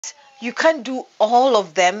you can't do all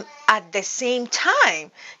of them at the same time.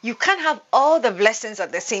 You can't have all the blessings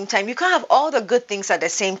at the same time. You can't have all the good things at the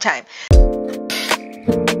same time.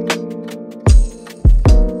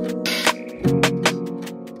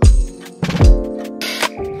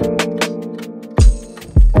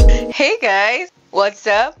 Hey guys, what's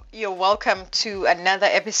up? You're welcome to another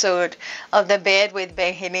episode of the Bed with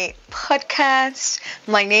Benhene podcast.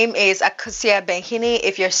 My name is akosuabenhene.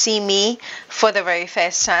 If you're seeing me for the very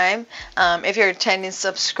first time, if you're a returning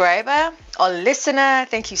subscriber or listener,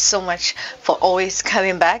 thank you so much for always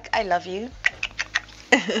coming back. I love you.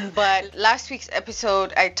 But last week's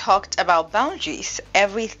episode, I talked about boundaries,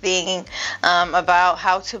 everything about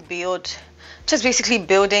how to build, just basically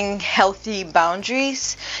building healthy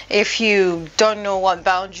boundaries. If you don't know what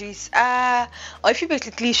boundaries are, or if you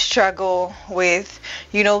basically struggle with,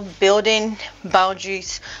 building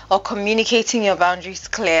boundaries or communicating your boundaries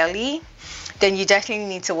clearly, then you definitely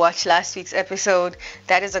need to watch last week's episode.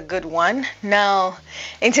 That is a good one. Now,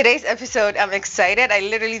 in today's episode, I'm excited. I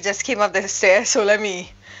literally just came up the stairs, so let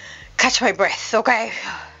me catch my breath, okay?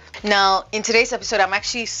 Now, in today's episode, I'm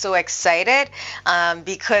actually so excited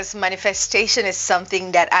because manifestation is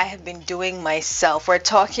something that I have been doing myself. We're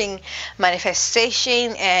talking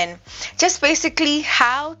manifestation and just basically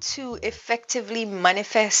how to effectively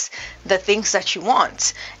manifest the things that you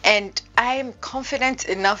want. And I am confident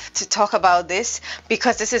enough to talk about this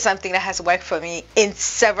because this is something that has worked for me in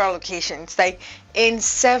several occasions. Like in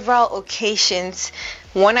several occasions,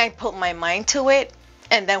 when I put my mind to it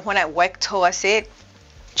and then when I work towards it,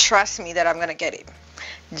 trust me that I'm gonna get it.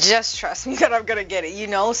 Just trust me that I'm gonna get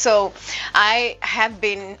it, So I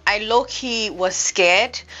low-key was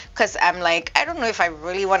scared because I'm like, I don't know if I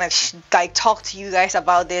really want to talk to you guys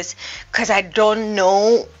about this because I don't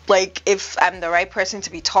know if I'm the right person to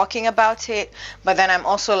be talking about it. But then I'm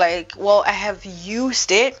also like, well, I have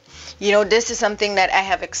used it. This is something that I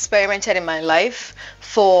have experimented in my life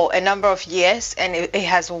for a number of years, and it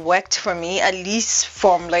has worked for me, at least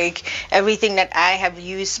from everything that I have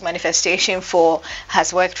used manifestation for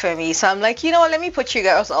has worked for me. So I'm like, let me put you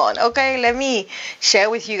guys on, okay? Let me share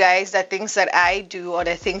with you guys the things that I do or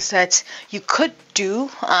the things that you could do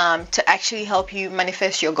to actually help you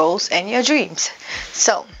manifest your goals and your dreams.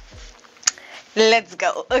 So let's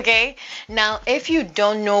go. Okay, now if you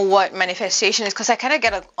don't know what manifestation is, because I kind of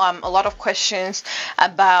get a lot of questions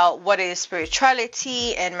about what is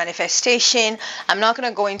spirituality and manifestation. I'm not going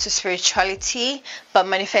to go into spirituality, but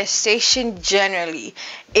manifestation generally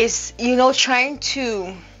is trying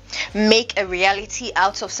to make a reality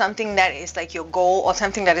out of something that is like your goal or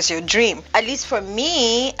something that is your dream. At least for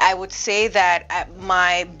me, I would say that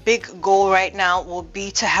my big goal right now will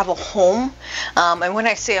be to have a home, and when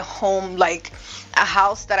I say a home, like a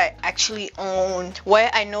house that I actually own,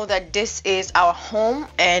 where I know that this is our home,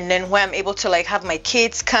 and then where I'm able to have my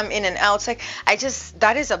kids come in and out.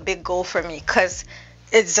 That is a big goal for me because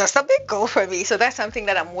it's just a big goal for me. So that's something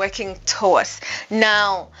that I'm working towards.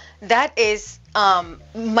 Now, that is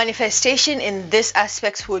manifestation in this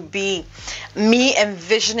aspect would be me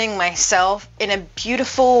envisioning myself in a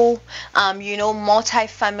beautiful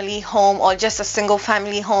multi-family home, or just a single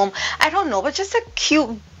family home. I don't know, but just a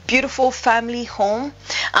cute, beautiful family home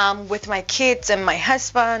with my kids and my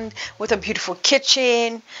husband, with a beautiful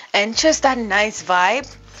kitchen and just that nice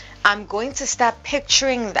vibe. I'm going to start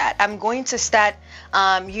picturing that. I'm going to start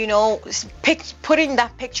putting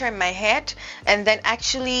that picture in my head, and then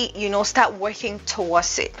actually start working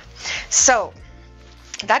towards it. So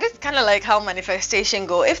that is kind of like how manifestation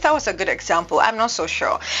go. If that was a good example, I'm not so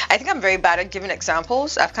sure. I think I'm very bad at giving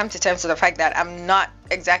examples. I've come to terms with the fact that I'm not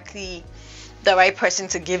exactly the right person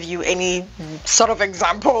to give you any sort of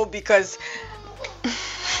example, because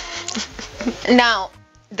now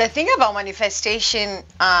the thing about manifestation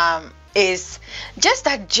is just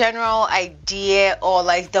that general idea, or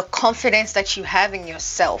the confidence that you have in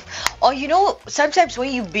yourself, or sometimes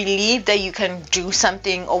when you believe that you can do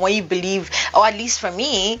something, or when you believe, or at least for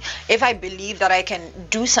me, if I believe that I can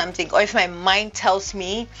do something, or if my mind tells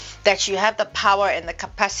me that you have the power and the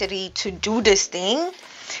capacity to do this thing,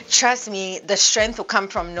 trust me, the strength will come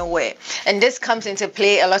from nowhere. And this comes into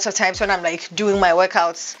play a lot of times when I'm doing my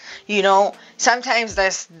workouts. Sometimes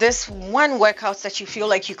there's this one workout that you feel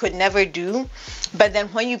like you could never do, but then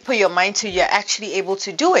when you put your mind to it, you're actually able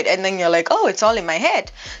to do it, and then you're like, oh, it's all in my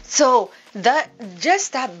head. So that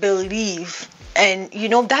belief And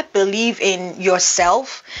that belief in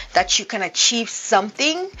yourself that you can achieve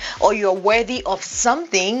something or you're worthy of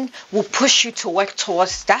something will push you to work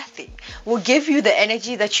towards that thing, will give you the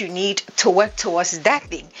energy that you need to work towards that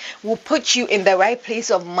thing, will put you in the right place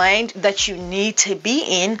of mind that you need to be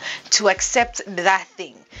in to accept that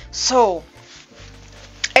thing. So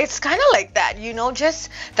it's kind of like that, just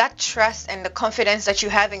that trust and the confidence that you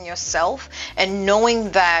have in yourself, and knowing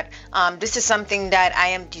that this is something that I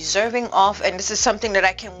am deserving of, and this is something that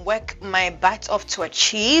I can work my butt off to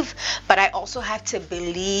achieve. But I also have to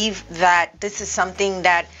believe that this is something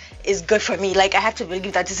that is good for me. Like, I have to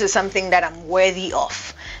believe that this is something that I'm worthy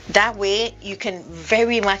of. That way you can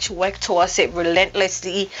very much work towards it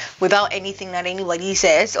relentlessly, without anything that anybody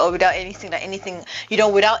says, or without anything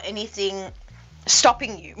without anything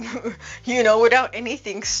stopping you without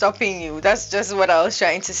anything stopping you. That's just what I was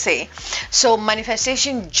trying to say. So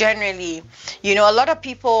manifestation generally, a lot of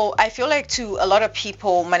people, I feel like to a lot of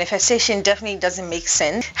people, manifestation definitely doesn't make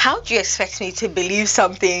sense. How do you expect me to believe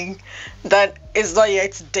something that is not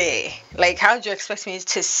yet there? Like, how do you expect me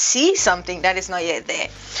to see something that is not yet there?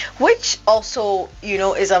 Which also,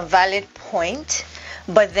 is a valid point.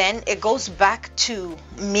 But then it goes back to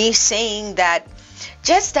me saying that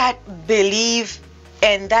just that belief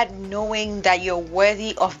and that knowing that you're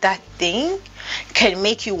worthy of that thing can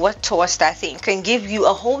make you work towards that thing, can give you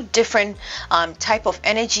a whole different type of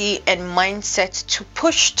energy and mindset to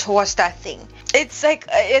push towards that thing. It's like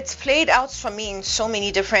it's played out for me in so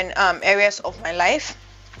many different areas of my life.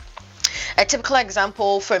 A typical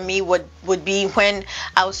example for me would be when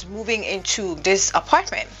I was moving into this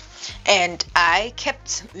apartment. And I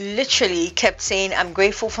literally kept saying, I'm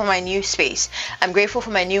grateful for my new space. I'm grateful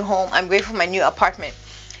for my new home. I'm grateful for my new apartment.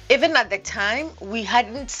 Even at the time, we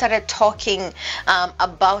hadn't started talking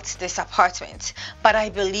about this apartment, but I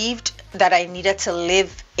believed that I needed to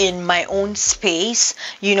live in my own space.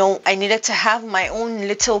 I needed to have my own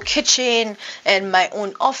little kitchen and my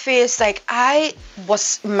own office. Like, I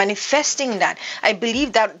was manifesting that. I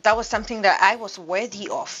believed that that was something that I was worthy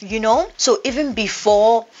of, So even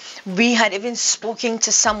before we had even spoken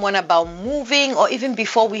to someone about moving, or even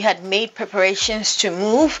before we had made preparations to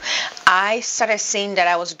move, I started saying that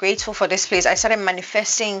I was grateful for this place. I started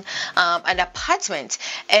manifesting an apartment,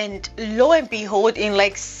 and lo and behold, in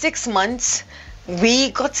like 6 months, we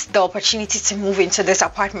got the opportunity to move into this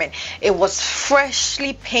apartment. It was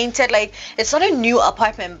freshly painted. Like, it's not a new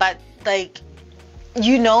apartment, but like,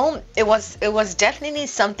 it was definitely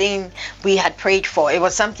something we had prayed for. It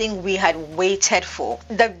was something we had waited for.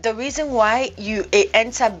 The reason why it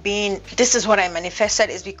ends up being, this is what I manifested,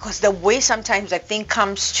 is because the way sometimes a thing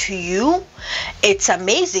comes to you, it's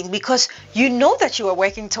amazing, because that you are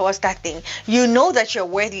working towards that thing. That you're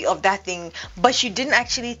worthy of that thing, but you didn't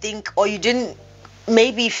actually think, or you didn't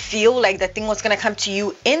maybe feel like the thing was going to come to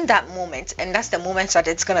you in that moment, and that's the moment that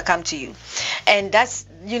it's going to come to you. And that's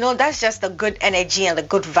just the good energy and the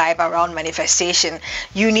good vibe around manifestation.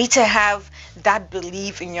 You need to have that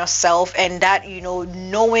belief in yourself, and that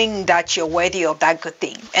knowing that you're worthy of that good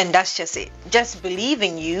thing. And that's just it. Just believe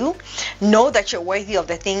in you, know that you're worthy of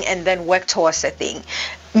the thing, and then work towards the thing.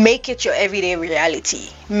 Make it your everyday reality.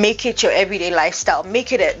 Make it your everyday lifestyle.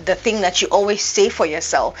 Make it the thing that you always say for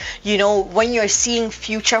yourself. When you're seeing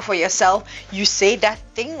future for yourself, you say that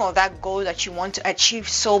thing or that goal that you want to achieve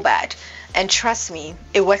so bad. And trust me,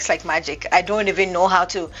 it works like magic. I don't even know how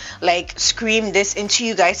to like scream this into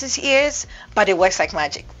you guys' ears, but it works like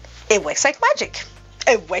magic. It works like magic.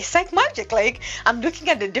 It works like magic. Like, I'm looking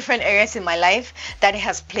at the different areas in my life that it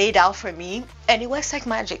has played out for me, and it works like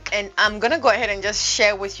magic. And I'm gonna go ahead and just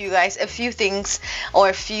share with you guys a few things, or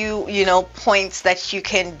a few points that you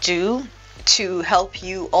can do to help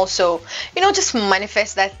you also just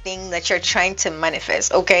manifest that thing that you're trying to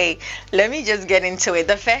manifest. Okay, let me just get into it.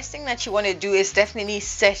 The first thing that you want to do is definitely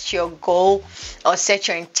set your goal, or set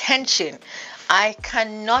your intention. I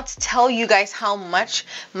cannot tell you guys how much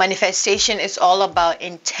manifestation is all about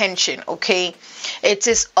intention. Okay, it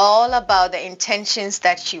is all about the intentions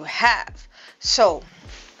that you have. So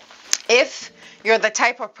if you're the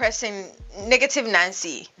type of person, negative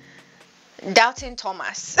Nancy, doubting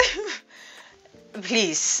Thomas,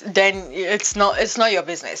 please, then it's not your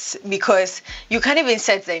business, because you can't even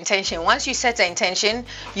set the intention. Once you set the intention,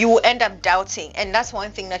 you will end up doubting, and that's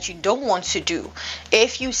one thing that you don't want to do.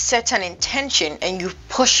 If you set an intention and you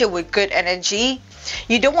push it with good energy,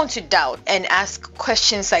 you don't want to doubt and ask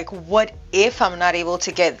questions like, what if I'm not able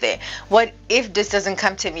to get there? What if this doesn't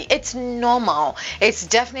come to me? It's normal. It's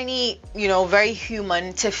definitely very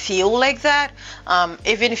human to feel like that.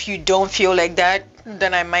 Even if you don't feel like that,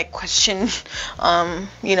 then I might question,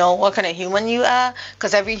 what kind of human you are.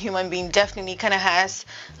 Because every human being definitely kind of has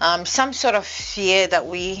some sort of fear that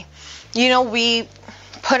we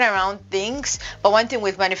put around things. But one thing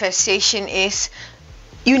with manifestation is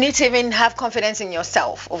you need to even have confidence in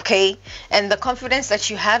yourself, okay? And the confidence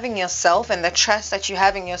that you have in yourself and the trust that you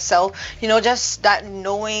have in yourself, just that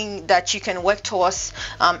knowing that you can work towards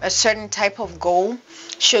a certain type of goal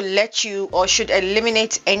should should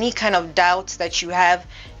eliminate any kind of doubts that you have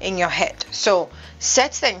in your head. So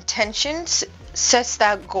set the intentions, set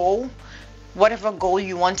that goal. Whatever goal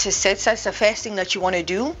you want to set, that's the first thing that you want to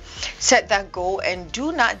do. Set that goal and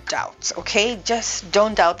do not doubt, okay? Just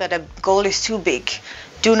don't doubt that a goal is too big.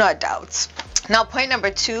 Do not doubt. Now, point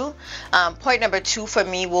number two for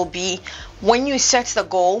me will be, when you set the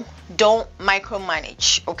goal, don't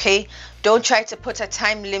micromanage, okay? Don't try to put a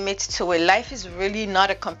time limit to it. Life is really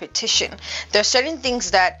not a competition. There are certain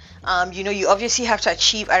things that, you obviously have to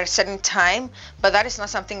achieve at a certain time, but that is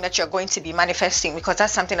not something that you're going to be manifesting, because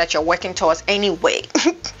that's something that you're working towards anyway.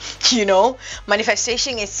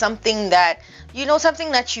 Manifestation is something that,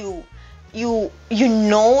 something that you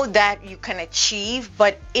know that you can achieve,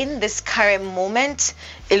 but in this current moment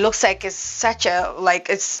it looks like it's such a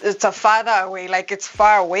it's a farther away, like it's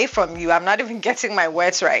far away from you. I'm not even getting my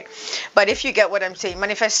words right, but if you get what I'm saying,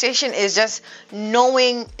 manifestation is just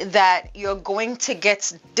knowing that you're going to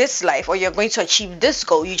get this life, or you're going to achieve this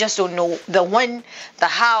goal. You just don't know the when, the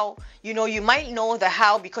how. You might know the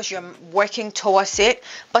how because you're working towards it,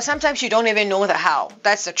 but sometimes you don't even know the how.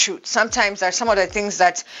 That's the truth. Sometimes there's some of the things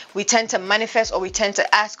that we tend to manifest, or we tend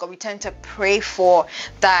to ask, or we tend to pray for,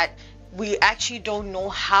 that we actually don't know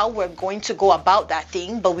how we're going to go about that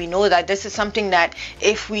thing, but we know that this is something that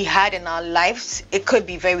if we had in our lives, it could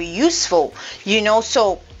be very useful,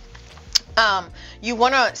 so you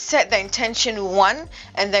want to set the intention, one,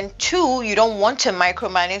 and then two, you don't want to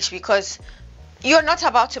micromanage, because you're not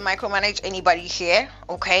about to micromanage anybody here,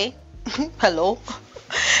 okay? Hello.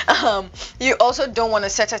 You also don't want to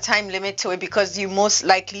set a time limit to it, because you most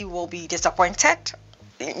likely will be disappointed.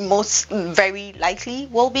 Most very likely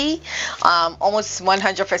will be. Almost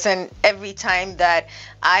 100% every time that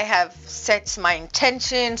I have set my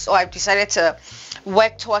intentions, or I've decided to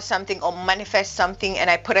work towards something or manifest something, and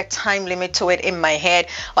I put a time limit to it in my head,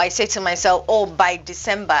 or I say to myself, oh, by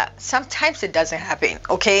December. Sometimes it doesn't happen,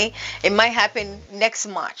 okay? It might happen next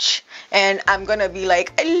March, and I'm gonna be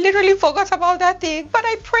like, I literally forgot about that thing, but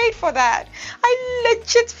I prayed for that. I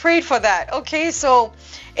legit prayed for that, okay? So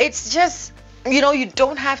it's just, you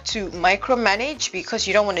don't have to micromanage, because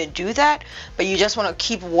you don't want to do that, but you just want to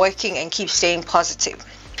keep working and keep staying positive.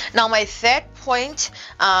 Now, my third point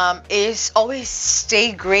is always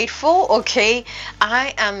stay grateful, okay?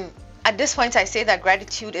 At this point, I say that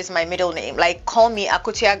gratitude is my middle name. Like, call me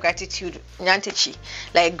Akotia Gratitude Nyantichi.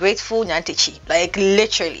 Like, grateful Nyantichi. Like,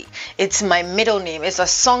 literally, it's my middle name. It's a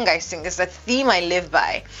song I sing. It's a theme I live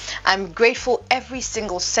by. I'm grateful every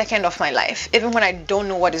single second of my life, even when I don't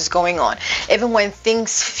know what is going on, even when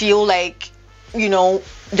things feel like,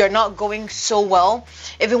 they're not going so well,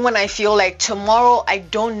 even when I feel like tomorrow, I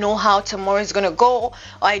don't know how tomorrow is going to go, or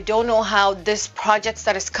I don't know how this project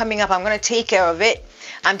that is coming up, I'm going to take care of it,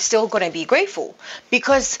 I'm still going to be grateful.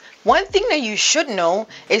 Because one thing that you should know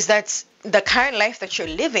is that the current life that you're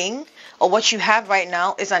living, or what you have right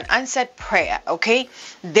now, is an answered prayer, okay?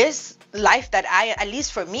 This life that at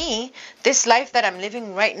least for me, this life that I'm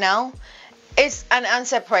living right now, it's an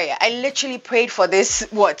answered prayer. I literally prayed for this,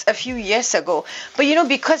 a few years ago. But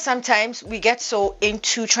because sometimes we get so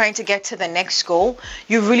into trying to get to the next goal,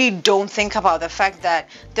 you really don't think about the fact that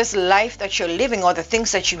this life that you're living, or the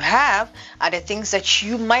things that you have, are the things that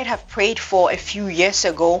you might have prayed for a few years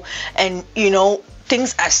ago, and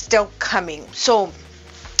things are still coming. So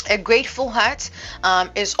a grateful heart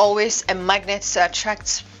is always a magnet that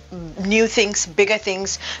attracts new things, bigger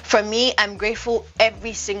things. For me, I'm grateful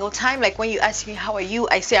every single time. Like, when you ask me how are you,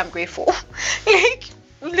 I say I'm grateful. Like,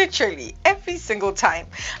 literally every single time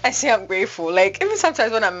I say I'm grateful. Like, even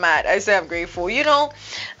sometimes when I'm mad, I say I'm grateful.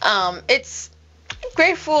 It's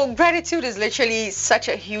gratitude is literally such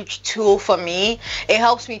a huge tool for me. It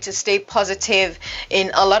helps me to stay positive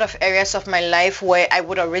in a lot of areas of my life where I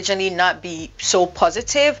would originally not be so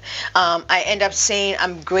positive. I end up saying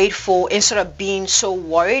I'm grateful instead of being so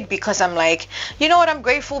worried, because I'm like, I'm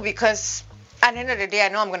grateful because at the end of the day, I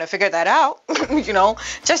know I'm going to figure that out.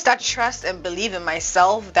 Just that trust and believe in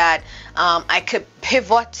myself that I could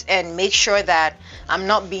pivot and make sure that I'm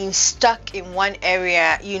not being stuck in one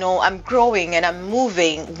area. I'm growing and I'm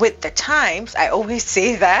moving with the times. I always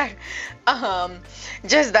say that.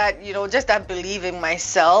 Just that belief in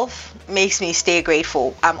myself makes me stay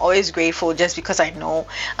grateful. I'm always grateful just because I know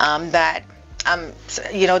that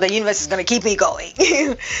the universe is going to keep me going.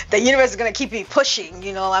 The universe is going to keep me pushing.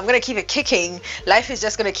 I'm going to keep it kicking. Life is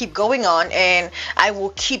just going to keep going on, and I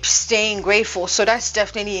will keep staying grateful. So that's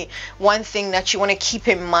definitely one thing that you want to keep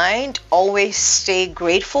in mind. Always stay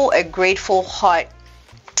grateful. A grateful heart.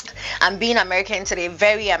 I'm being American today,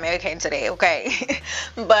 very American today, okay?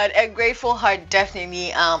 But a grateful heart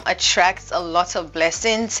definitely attracts a lot of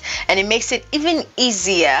blessings, and it makes it even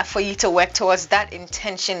easier for you to work towards that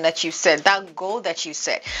intention that you set, that goal that you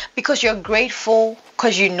set, because you're grateful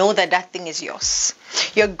because you know that that thing is yours.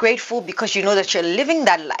 You're grateful because you know that you're living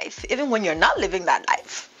that life, even when you're not living that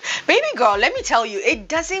life. Baby girl, let me tell you, it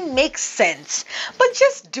doesn't make sense, but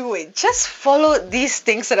just do it. Just follow these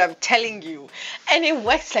things that I'm telling you, and it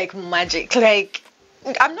works like magic. Like,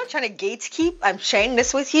 I'm not trying to gatekeep. I'm sharing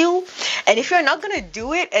this with you, and if you're not gonna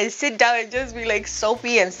do it and sit down and just be like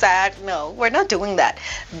soapy and sad, no, we're not doing that.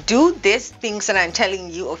 Do these things that I'm telling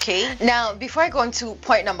you, okay? Now, before I go into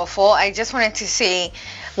point number 4, I just wanted to say,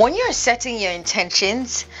 when you're setting your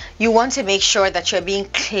intentions, you want to make sure that you're being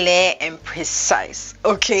clear and precise,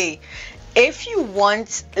 okay? If you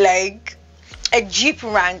want like a Jeep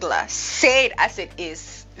Wrangler, say it as it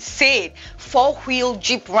is. Say it, 4-wheel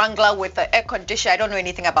Jeep Wrangler with an air conditioner. I don't know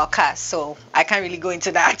anything about cars, so I can't really go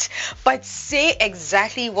into that. But say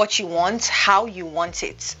exactly what you want, how you want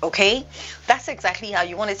it, okay? That's exactly how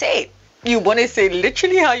you want to say it. You want to say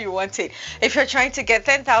literally how you want it. If you're trying to get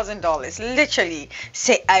 $10,000, literally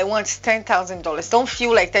say, I want $10,000. Don't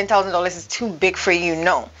feel like $10,000 is too big for you.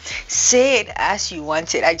 No, say it as you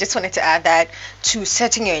want it. I just wanted to add that to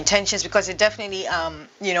setting your intentions, because it definitely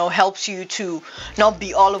helps you to not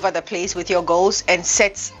be all over the place with your goals, and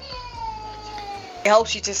it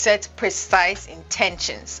helps you to set precise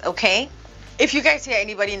intentions. Okay, if you guys hear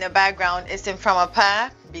anybody in the background, it's from a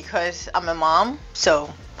pa, because I'm a mom,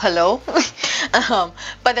 so hello.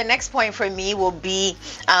 But the next point for me will be,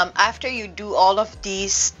 after you do all of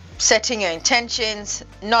these, setting your intentions,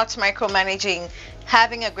 not micromanaging,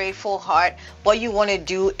 having a grateful heart, what you want to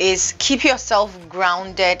do is keep yourself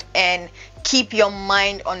grounded and keep your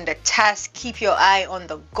mind on the task, keep your eye on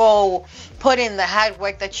the goal, put in the hard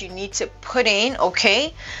work that you need to put in,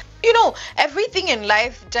 okay? Everything in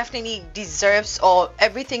life definitely deserves, or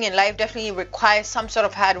everything in life definitely requires some sort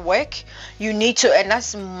of hard work. You need to, and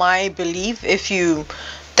that's my belief.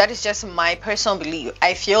 That is just my personal belief.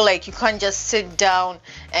 I feel like you can't just sit down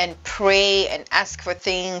and pray and ask for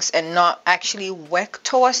things and not actually work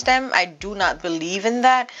towards them. I do not believe in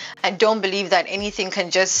that. I don't believe that anything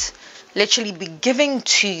can just literally be given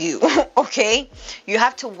to you. Okay, you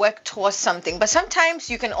have to work towards something, but sometimes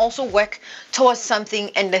you can also work towards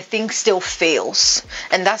something and the thing still fails,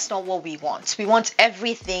 and that's not what we want. We want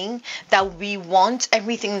everything that we want,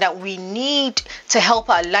 everything that we need to help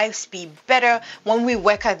our lives be better. When we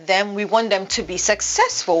work at them, we want them to be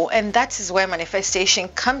successful, and that is where manifestation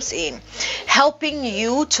comes in, helping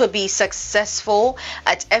you to be successful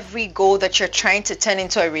at every goal that you're trying to turn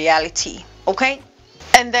into a reality. Okay,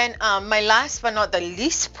 and then my last but not the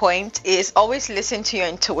least point is always listen to your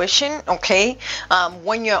intuition. Okay,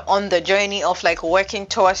 when you're on the journey of like working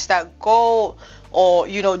towards that goal, or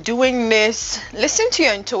doing this, listen to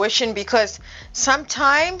your intuition, because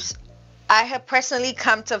sometimes I have personally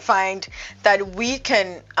come to find that we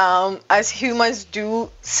can as humans do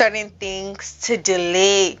certain things to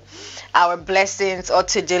delay our blessings, or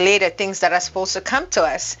to delay the things that are supposed to come to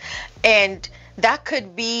us, and that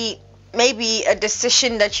could be maybe a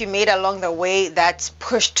decision that you made along the way that's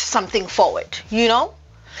pushed something forward.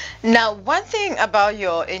 Now, one thing about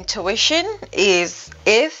your intuition is,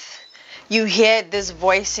 if you hear this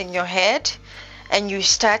voice in your head and you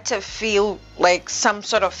start to feel like some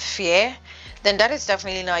sort of fear, then that is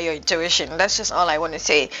definitely not your intuition. That's just all I want to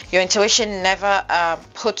say. Your intuition never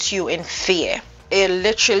puts you in fear. It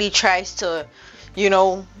literally tries to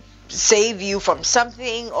save you from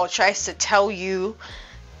something, or tries to tell you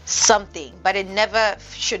something, but it never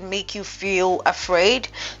should make you feel afraid.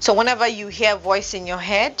 So whenever you hear a voice in your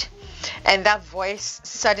head, and that voice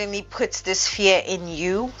suddenly puts this fear in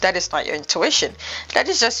you, that is not your intuition. That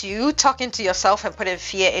is just you talking to yourself and putting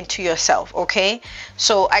fear into yourself. Okay,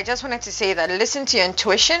 so I just wanted to say that listen to your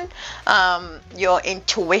intuition. Your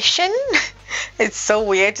intuition it's so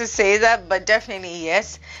weird to say that, but definitely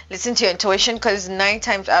yes, listen to your intuition, because 9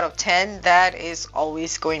 times out of 10 that is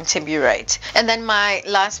always going to be right. And then my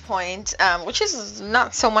last point, which is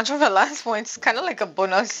not so much of a last point, it's kind of like a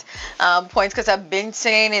bonus point, because I've been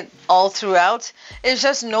saying it all throughout, is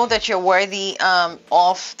just know that you're worthy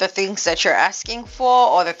of the things that you're asking for,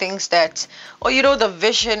 or the things that, or the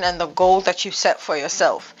vision and the goal that you set for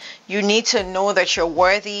yourself. You need to know that you're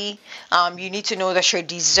worthy. You need to know that you're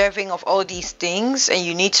deserving of all these things, and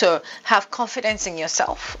you need to have confidence in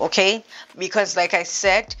yourself. Okay, because like I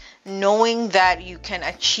said, knowing that you can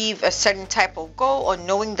achieve a certain type of goal, or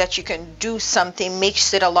knowing that you can do something,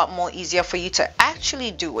 makes it a lot more easier for you to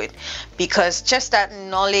actually do it, because just that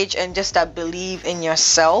knowledge and just that belief in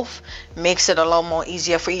yourself makes it a lot more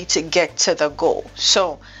easier for you to get to the goal.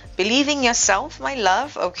 So believe in yourself, my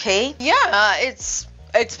love. Okay, yeah,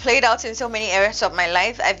 it's played out in so many areas of my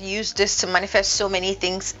life. I've used this to manifest so many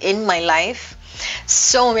things in my life.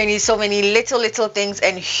 So many little things,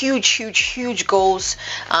 and huge goals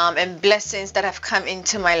and blessings that have come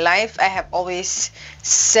into my life. I have always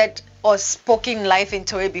said or spoken life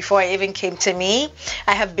into it before it even came to me.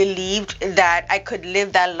 I have believed that I could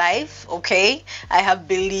live that life. Okay, I have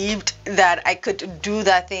believed that I could do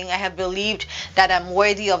that thing. I have believed that I'm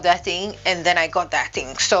worthy of that thing, and then I got that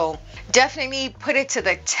thing. So definitely put it to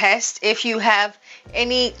the test. If you have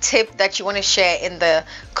any tip that you want to share in the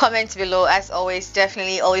comments below, as always,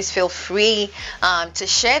 definitely always feel free to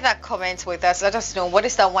share that comment with us. Let us know what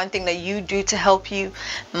is that one thing that you do to help you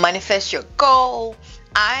manifest your goal.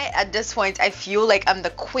 At this point, I feel like I'm the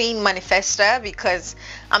queen manifester, because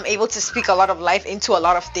I'm able to speak a lot of life into a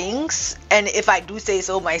lot of things. And if I do say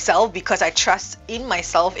so myself, because I trust in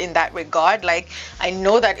myself in that regard, like I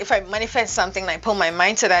know that if I manifest something and I put my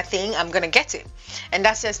mind to that thing, I'm gonna get it. And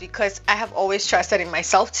that's just because I have always trusted in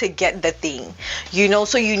myself to get the thing,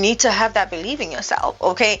 so you need to have that belief in yourself.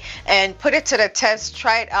 Okay, and put it to the test.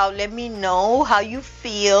 Try it out. Let me know how you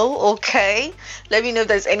feel. Okay, let me know if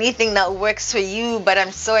there's anything that works for you. But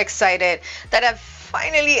I'm so excited that I've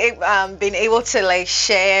finally been able to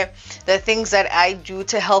share the things that I do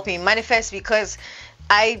to help me manifest, because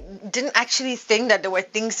I didn't actually think that there were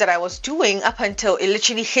things that I was doing up until it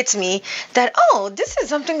literally hit me that, oh, this is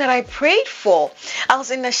something that I prayed for. I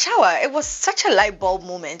was in the shower. It was such a light bulb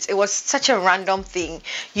moment. It was such a random thing,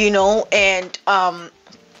 and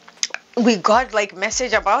we got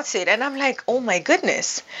message about it, and I'm like, oh my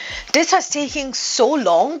goodness, this has taken so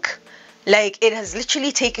long. It has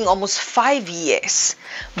literally taken almost 5 years,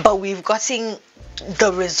 but we've gotten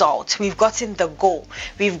the result, we've gotten the goal,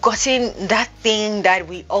 we've gotten that thing that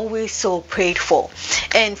we always so prayed for.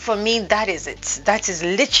 And for me, that is it. That is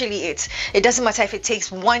literally it. It doesn't matter if it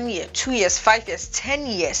takes 1 year, 2 years, 5 years, 10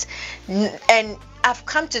 years. And I've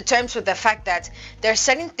come to terms with the fact that there are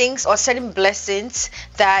certain things or certain blessings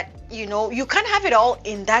that you can't have it all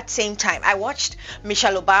in that same time. I watched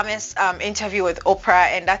Michelle Obama's interview with Oprah,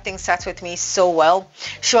 and that thing sat with me so well.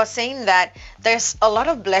 She was saying that there's a lot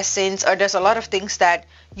of blessings, or there's a lot of things that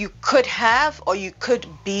you could have or you could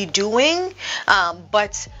be doing,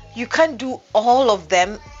 but you can't do all of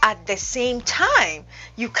them at the same time.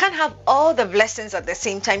 You can't have all the blessings at the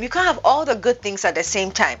same time. You can't have all the good things at the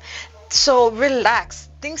same time. So relax.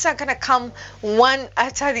 Things are gonna come one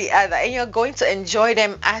after the other, and you're going to enjoy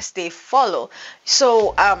them as they follow.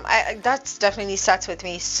 So that's definitely starts with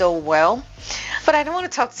me so well. But I don't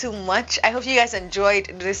want to talk too much. I hope you guys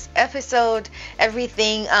enjoyed this episode,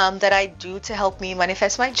 everything that I do to help me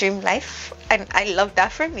manifest my dream life, and I love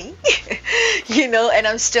that for me. And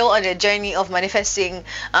I'm still on the journey of manifesting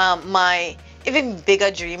my even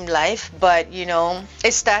bigger dream life, but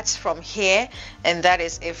it starts from here, and that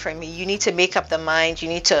is it for me. You need to make up the mind. You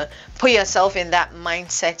need to put yourself in that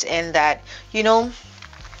mindset and that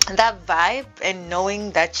that vibe, and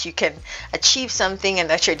knowing that you can achieve something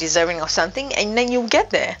and that you're deserving of something, and then you'll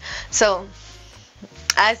get there. So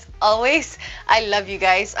as always, I love you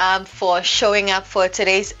guys for showing up for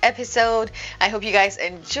today's episode. I hope you guys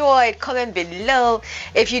enjoyed. Comment below.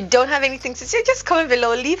 If you don't have anything to say, just comment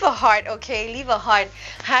below. Leave a heart, okay? Leave a heart.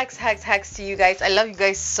 Hacks to you guys. I love you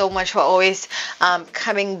guys so much for always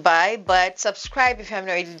coming by. But subscribe if you haven't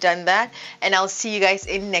already done that. And I'll see you guys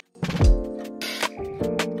in next